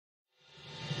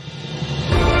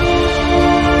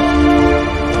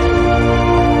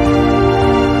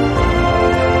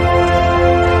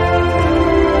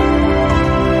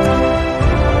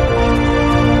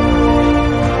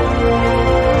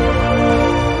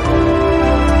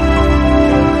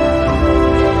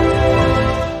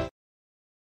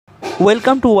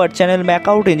Welcome to our channel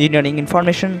Makaut Engineering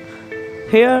Information.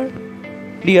 Here,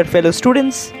 dear fellow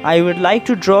students, I would like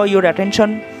to draw your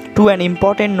attention to an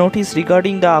important notice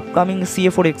regarding the upcoming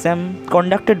CA4 exam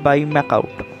conducted by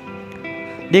Makaut.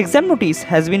 The exam notice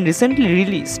has been recently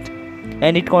released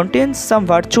and it contains some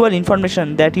virtual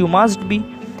information that you must be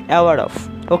aware of.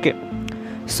 Okay,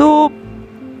 so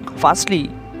firstly,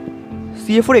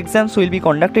 CA4 exams will be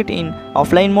conducted in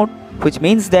offline mode, which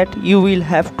means that you will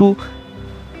have to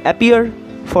appear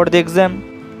for the exam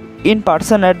in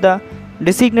person at the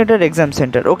designated exam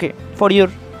center. Okay, for your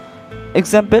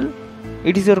example,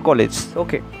 it is your college.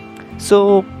 Okay,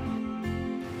 so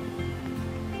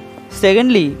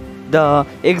secondly, the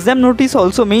exam notice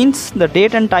also means the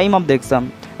date and time of the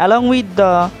exam along with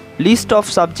the list of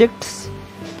subjects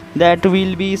that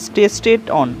will be tested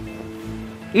on.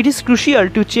 It is crucial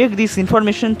to check this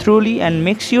information thoroughly and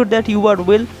make sure that you are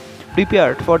well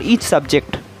prepared for each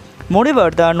subject. Moreover,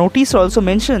 the notice also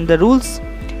mentions the rules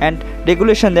and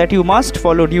regulation that you must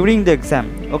follow during the exam.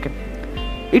 Okay,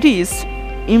 it is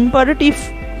imperative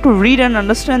to read and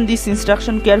understand this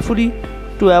instruction carefully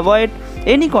to avoid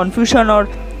any confusion or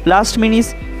last minute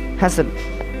hassle.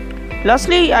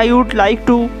 Lastly, I would like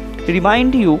to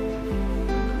remind you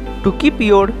to keep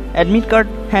your admit card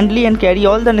handy and carry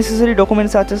all the necessary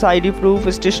documents such as ID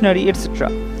proof, stationery, etc.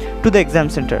 to the exam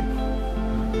center.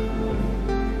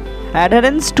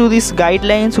 Adherence to these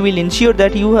guidelines will ensure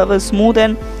that you have a smooth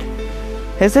and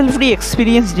hassle-free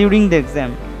experience during the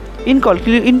exam. In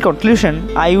conclusion,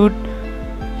 I would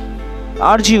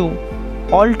urge you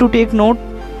all to take note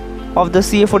of the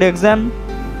CA4 exam.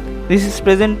 This is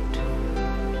present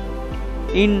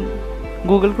in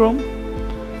Google Chrome.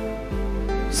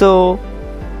 So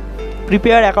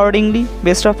prepare accordingly.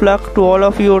 Best of luck to all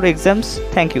of your exams.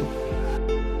 Thank you.